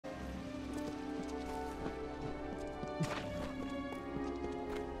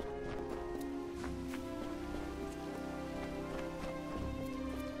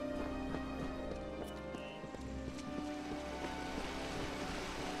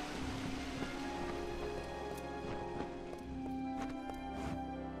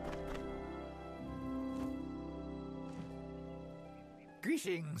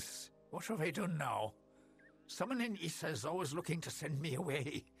Greetings. What have I done now? Someone in Issa is always looking to send me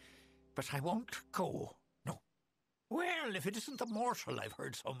away. But I won't go. No. Well, if it isn't the mortal I've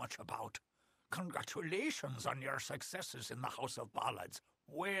heard so much about. Congratulations on your successes in the House of Ballads.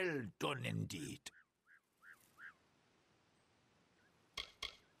 Well done indeed.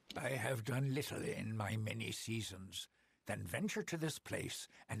 I have done little in my many seasons, then venture to this place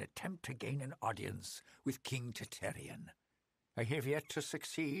and attempt to gain an audience with King Teterian. I have yet to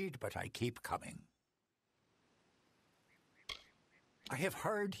succeed, but I keep coming. I have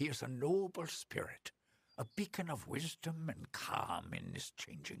heard he is a noble spirit, a beacon of wisdom and calm in this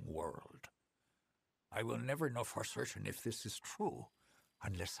changing world. I will never know for certain if this is true,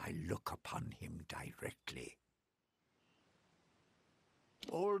 unless I look upon him directly.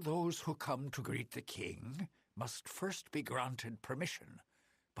 All those who come to greet the king must first be granted permission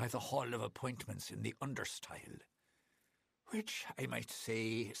by the Hall of Appointments in the Understyle, which I might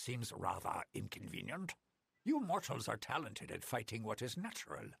say seems rather inconvenient. You mortals are talented at fighting what is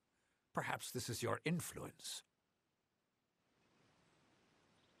natural. Perhaps this is your influence.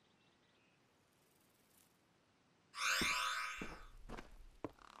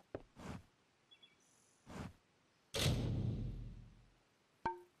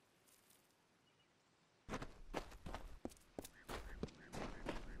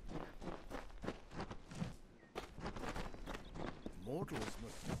 Mortals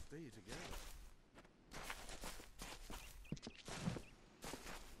must stay together.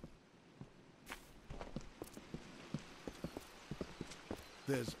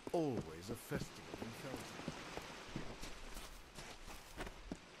 There's always a festival in Felton.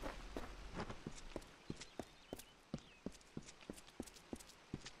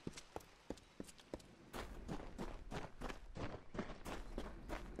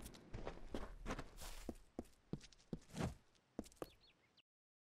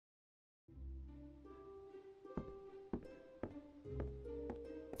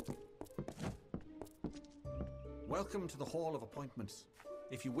 Welcome to the Hall of Appointments.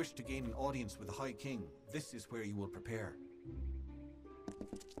 If you wish to gain an audience with the High King, this is where you will prepare.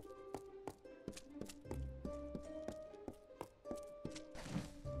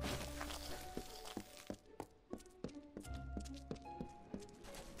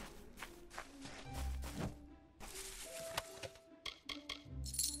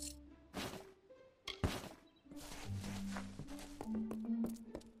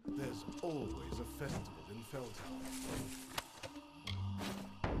 There's always a festival in Felton.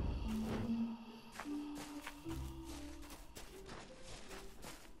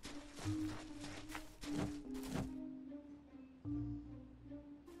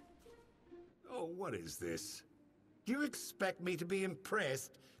 Oh, what is this? Do you expect me to be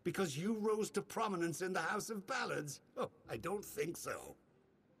impressed because you rose to prominence in the House of Ballads? Oh, I don't think so.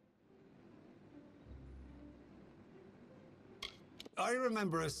 I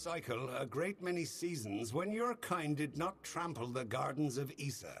remember a cycle, a great many seasons, when your kind did not trample the gardens of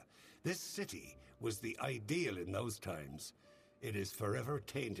Issa. This city was the ideal in those times. It is forever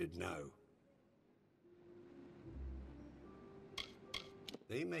tainted now.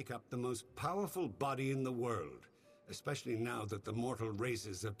 They make up the most powerful body in the world, especially now that the mortal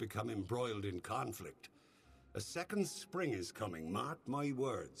races have become embroiled in conflict. A second spring is coming, mark my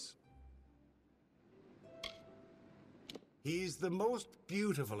words. He's the most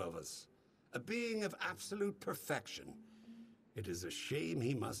beautiful of us, a being of absolute perfection. It is a shame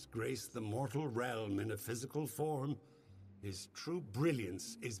he must grace the mortal realm in a physical form. His true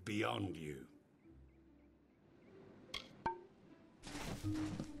brilliance is beyond you.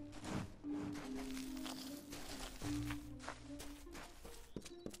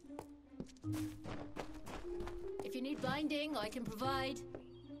 If you need binding, I can provide.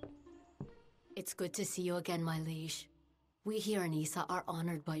 It's good to see you again, my liege. We here in Issa are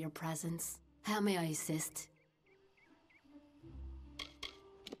honored by your presence. How may I assist?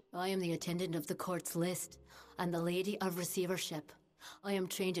 I am the attendant of the court's list, and the lady of receivership. I am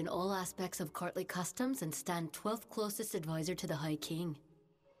trained in all aspects of courtly customs and stand 12th closest advisor to the High King.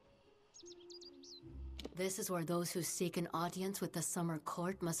 This is where those who seek an audience with the Summer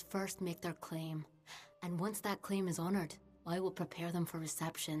Court must first make their claim. And once that claim is honored, I will prepare them for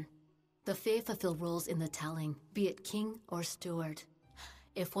reception. The Fae fulfill roles in the telling, be it king or steward.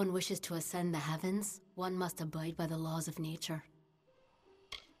 If one wishes to ascend the heavens, one must abide by the laws of nature.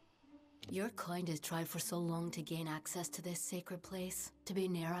 Your kind has tried for so long to gain access to this sacred place, to be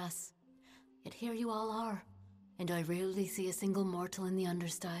near us. Yet here you all are, and I rarely see a single mortal in the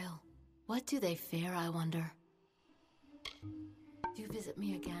Understyle. What do they fear, I wonder? Do visit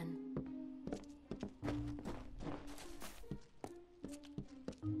me again.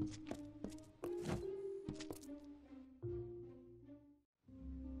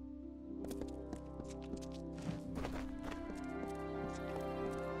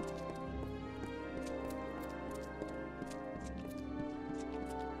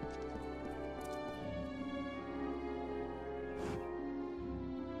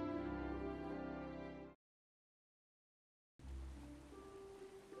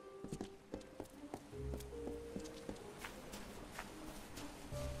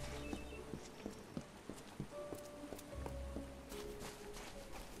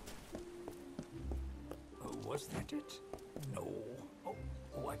 Was that it? No.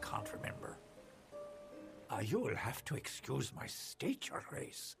 Oh, I can't remember. You'll have to excuse my state, Your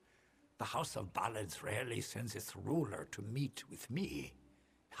Grace. The House of Ballads rarely sends its ruler to meet with me.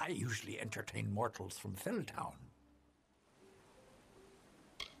 I usually entertain mortals from Felltown.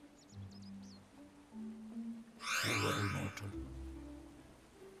 Farewell, mortal.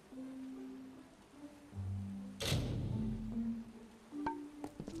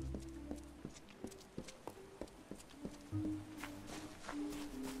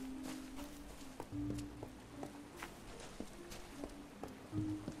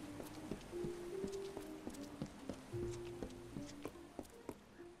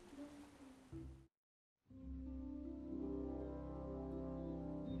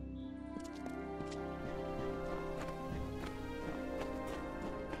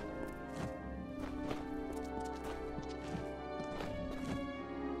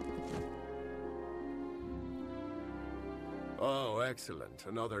 Oh, excellent.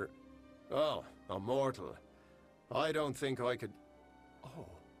 Another... Oh, a mortal. I don't think I could... Oh,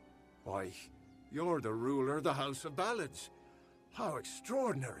 why, you're the ruler of the House of Ballads. How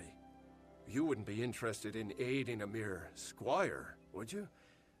extraordinary. You wouldn't be interested in aiding a mere squire, would you?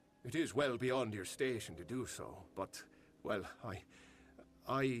 It is well beyond your station to do so, but, well,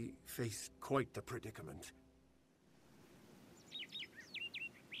 I face quite the predicament.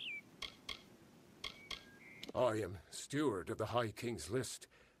 I am steward of the High King's List,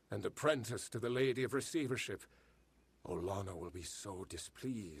 and apprentice to the Lady of Receivership. Olanna will be so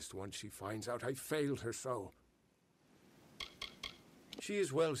displeased once she finds out I failed her so. She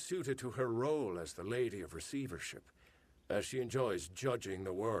is well suited to her role as the Lady of Receivership, as she enjoys judging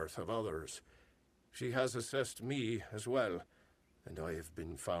the worth of others. She has assessed me as well, and I have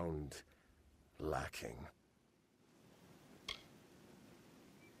been found lacking.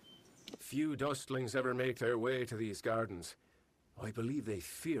 Few dustlings ever make their way to these gardens. I believe they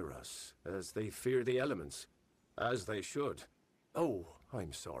fear us, as they fear the elements. As they should. Oh,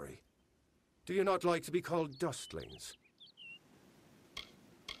 I'm sorry. Do you not like to be called dustlings?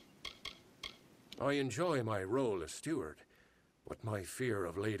 I enjoy my role as steward, but my fear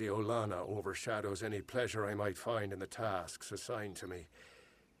of Lady Olanna overshadows any pleasure I might find in the tasks assigned to me.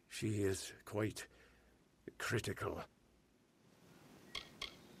 She is quite critical.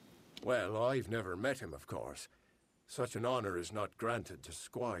 Well, I've never met him, of course. Such an honor is not granted to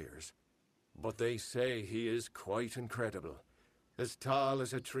squires. But they say he is quite incredible. As tall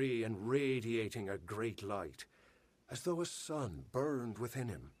as a tree and radiating a great light, as though a sun burned within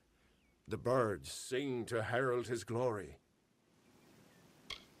him. The birds sing to herald his glory.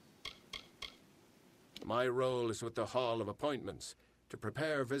 My role is with the Hall of Appointments, to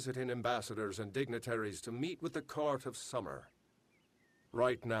prepare visiting ambassadors and dignitaries to meet with the Court of Summer.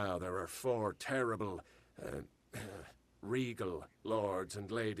 Right now, there are 4 terrible, regal lords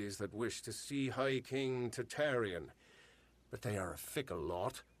and ladies that wish to see High King Targaryen, but they are a fickle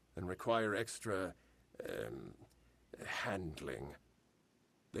lot and require extra, handling.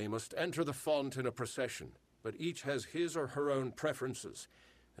 They must enter the font in a procession, but each has his or her own preferences,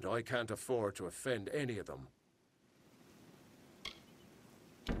 and I can't afford to offend any of them.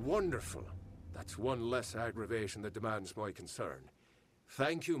 Wonderful. That's one less aggravation that demands my concern.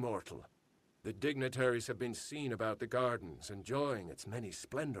 Thank you, mortal. The dignitaries have been seen about the gardens, enjoying its many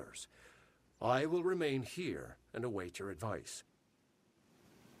splendors. I will remain here and await your advice.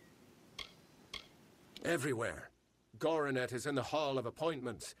 Everywhere. Goronet is in the Hall of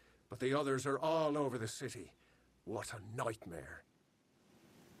Appointments, but the others are all over the city. What a nightmare.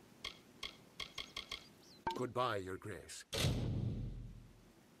 Goodbye, Your Grace.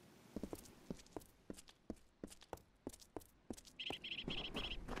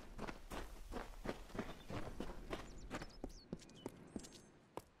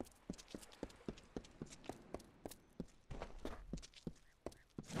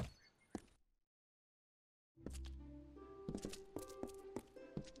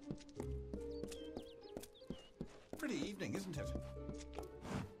 Pretty evening, isn't it?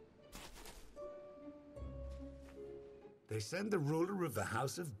 They send the ruler of the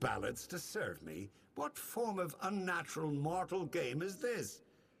House of Ballads to serve me? What form of unnatural mortal game is this?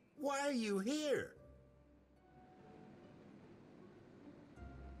 Why are you here?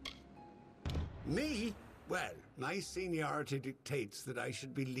 Me? Well, my seniority dictates that I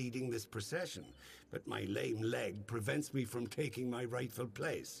should be leading this procession, but my lame leg prevents me from taking my rightful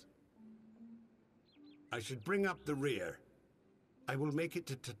place. I should bring up the rear. I will make it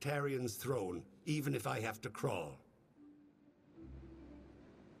to Targaryen's throne, even if I have to crawl.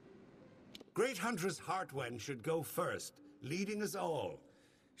 Great Huntress Hartwen should go first, leading us all.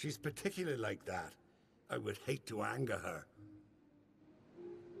 She's particularly like that. I would hate to anger her.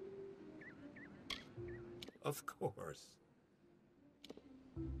 Of course.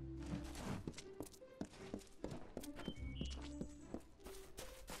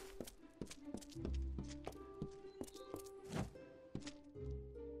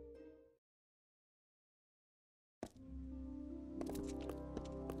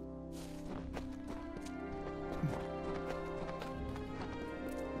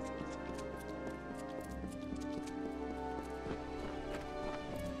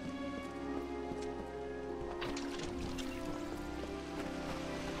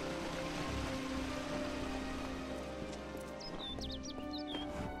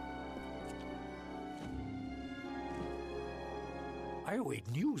 I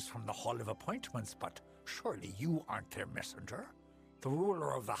await news from the Hall of Appointments, but surely you aren't their messenger. The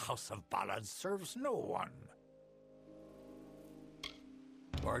ruler of the House of Ballads serves no one.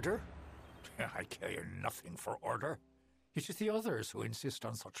 Order? I care nothing for order. It is the others who insist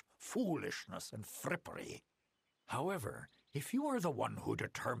on such foolishness and frippery. However, if you are the one who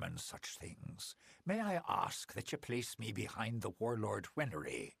determines such things, may I ask that you place me behind the warlord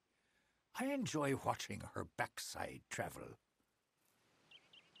Wenery? I enjoy watching her backside travel.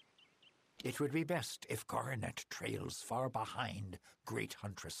 It would be best if Garnet trails far behind Great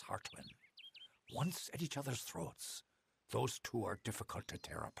Huntress Hartman. Once at each other's throats, those two are difficult to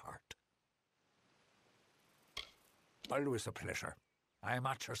tear apart. Always a pleasure. I am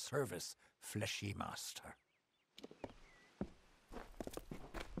at your service, fleshy master.